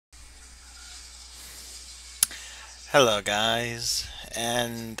Hello guys,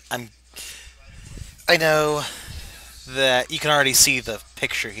 and I know that you can already see the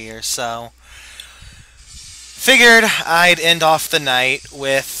picture here, so figured I'd end off the night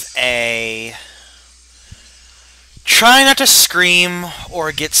with a try not to scream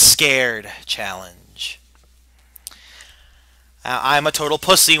or get scared challenge. I'm a total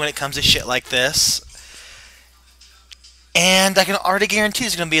pussy when it comes to shit like this, and I can already guarantee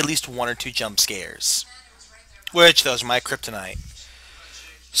there's going to be at least one or two jump scares, which those are my kryptonite.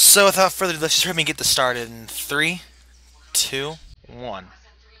 So without further ado, let's just let me get this started in 3, 2, 1.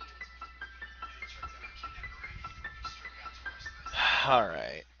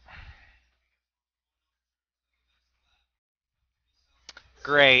 Alright.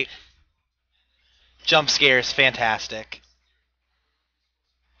 Great. Jump scares, fantastic.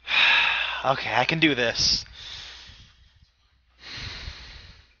 Okay, I can do this.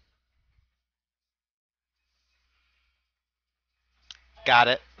 Got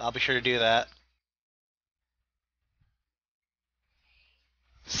it. I'll be sure to do that.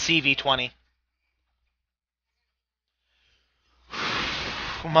 CV20.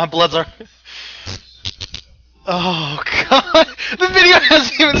 My bloods are... Oh, God. The video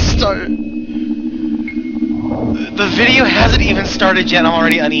hasn't even started. The video hasn't even started yet, I'm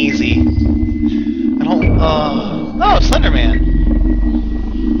already uneasy. I don't... Oh, Slenderman.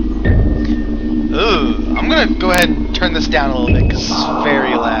 Ooh, I'm gonna go ahead and turn this down a little bit, because it's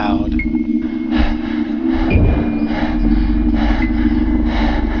very loud.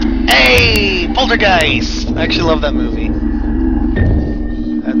 Hey! Poltergeist! I actually love that movie.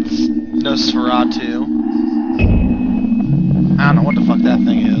 That's Nosferatu. I don't know what the fuck that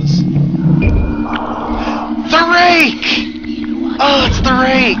thing is. The Rake! Oh, it's the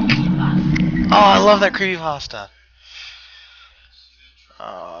Rake! Oh, I love that creepypasta.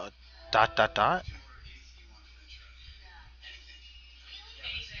 Dot dot dot.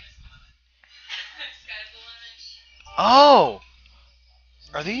 Oh!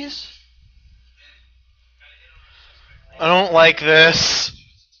 Are these? I don't like this.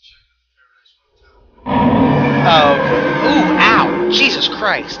 Oh. Ooh, ow! Jesus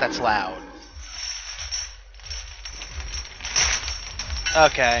Christ, that's loud.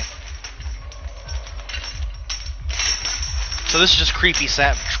 Okay. So this is just creepy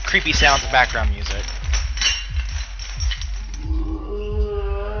sounds and background music.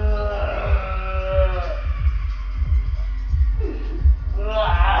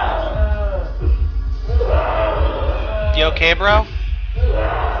 You okay, bro?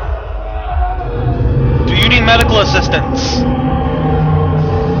 Do you need medical assistance?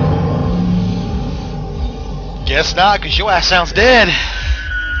 Guess not, because your ass sounds dead.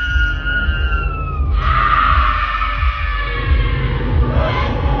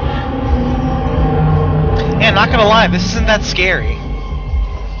 Yeah, not gonna lie, this isn't that scary.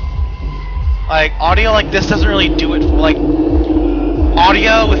 Like, audio like this doesn't really do it. Like,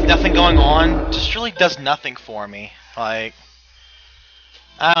 audio with nothing going on just really does nothing for me. Like,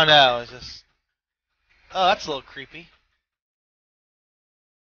 I don't know, it's just... Oh, that's a little creepy.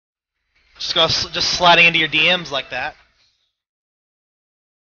 Just sliding into your DMs like that.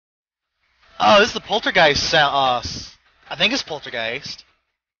 Oh, this is the Poltergeist sound. I think it's Poltergeist.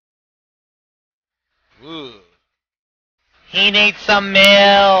 Ooh. He needs some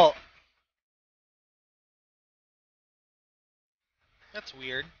milk. That's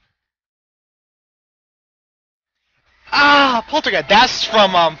weird. Ah, Poltergeist. That's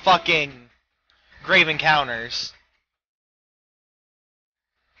from fucking Grave Encounters.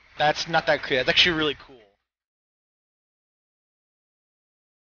 That's not that creepy. That's actually really cool.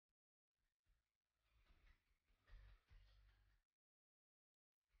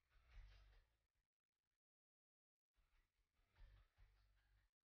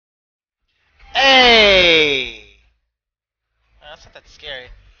 Hey! That's not that scary.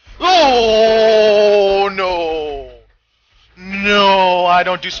 Oh no! No, I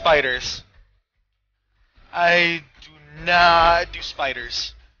don't do spiders. I do not do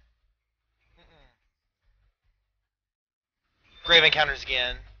spiders. Grave Encounters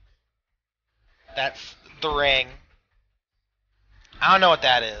again. That's The Ring. I don't know what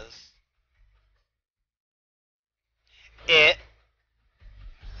that is. It.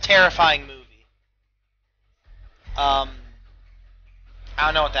 Terrifying movie. I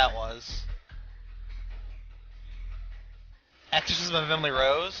don't know what that was. Exorcism of Emily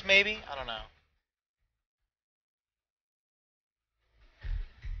Rose, maybe? I don't know.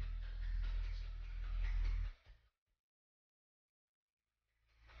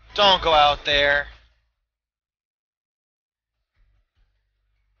 Don't go out there.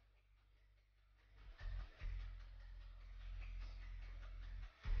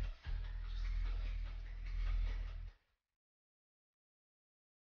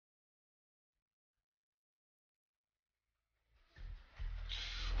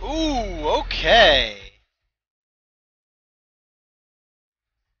 Ooh, okay.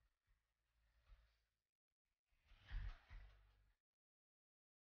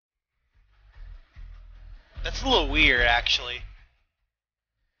 That's a little weird, actually.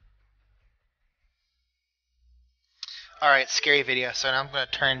 Alright, scary video, so now I'm going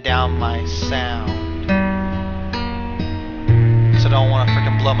to turn down my sound. So I don't want to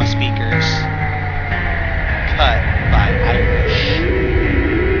freaking blow my speakers. Cut by Irish.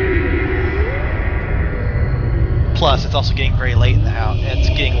 Plus, it's also getting very late in the house. It's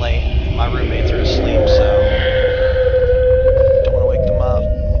getting late. My roommates are asleep, so don't want to wake them up.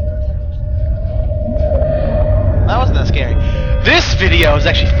 That wasn't that scary. This video is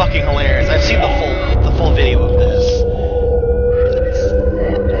actually fucking hilarious. I've seen the full video of this.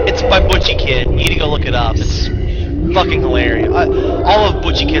 It's by Butchie Kid. You need to go look it up. It's fucking hilarious. All of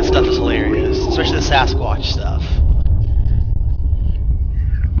Butchie Kid's stuff is hilarious, especially the Sasquatch stuff.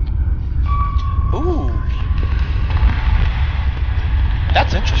 Ooh.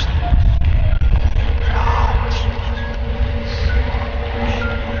 That's interesting.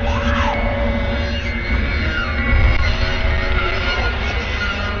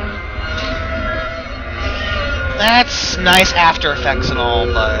 That's nice After Effects and all,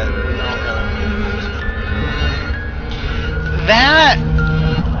 but I don't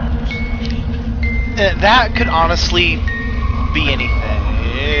really. That could honestly be anything.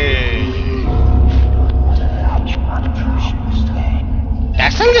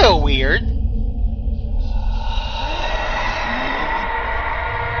 That's a little weird.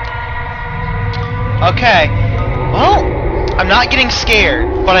 Okay. Well, I'm not getting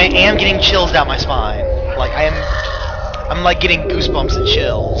scared, but I am getting chills down my spine. Like I'm like getting goosebumps and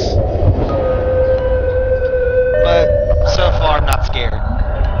chills. But so far I'm not scared.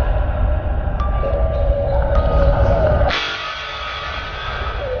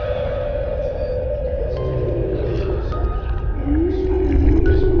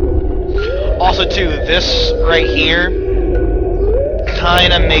 Also too, this right here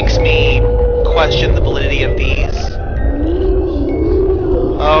kinda makes me question the validity of these.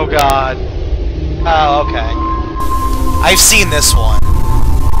 Oh god. Oh, okay. I've seen this one.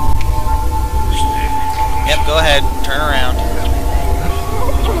 Yep, go ahead. Turn around.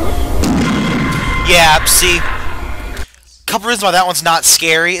 Yeah, see? A couple reasons why that one's not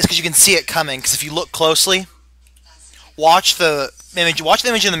scary is because you can see it coming. Because if you look closely, watch the image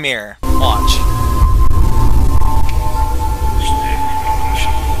in the mirror. Watch.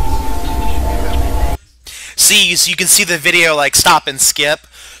 See, so you can see the video like stop and skip.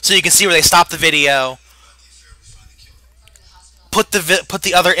 So you can see where they stopped the video, put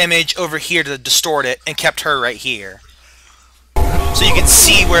the other image over here to distort it, and kept her right here. So you can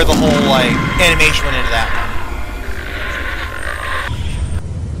see where the whole like animation went into that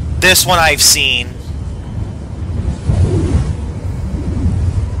one. This one I've seen.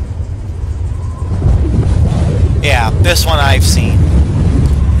 Yeah, this one I've seen.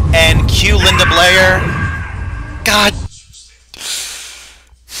 And cue Linda Blair. God.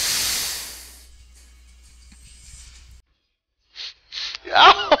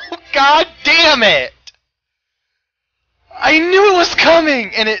 Oh, god damn it! I knew it was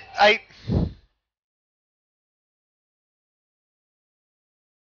coming, and I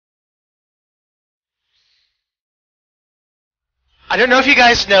don't know if you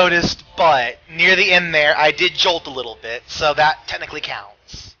guys noticed, but near the end there, I did jolt a little bit, so that technically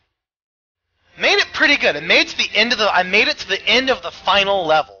counts. Made it pretty good. I made it to the end of the final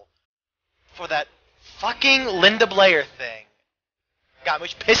level for that fucking Linda Blair thing. God,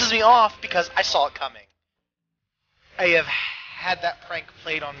 which pisses me off because I saw it coming. I have had that prank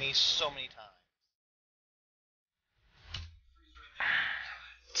played on me so many times.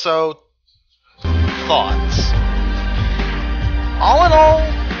 So, thoughts. All in all,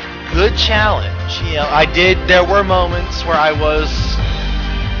 good challenge. You know, there were moments where I was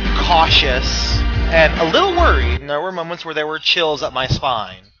cautious and a little worried, and there were moments where there were chills up my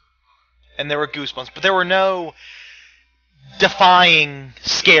spine. And there were goosebumps, but there were no defying,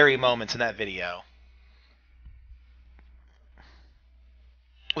 scary moments in that video.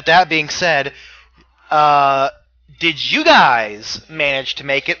 With that being said, did you guys manage to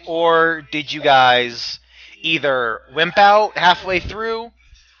make it, or did you guys either wimp out halfway through,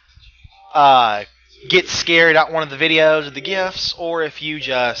 get scared at one of the videos or the GIFs, or if you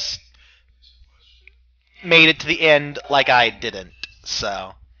just made it to the end like I didn't?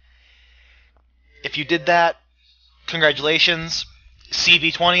 So, if you did that, congratulations.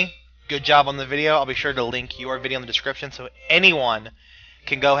 CV20, good job on the video. I'll be sure to link your video in the description so anyone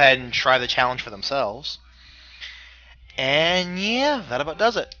can go ahead and try the challenge for themselves. And yeah, that about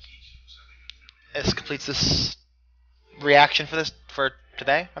does it. This completes this reaction for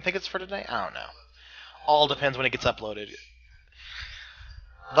today. I think it's for today. I don't know. All depends when it gets uploaded.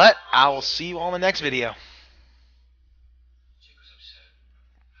 But I will see you all in the next video.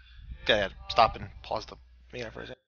 Go ahead. Stop and pause the video for a second.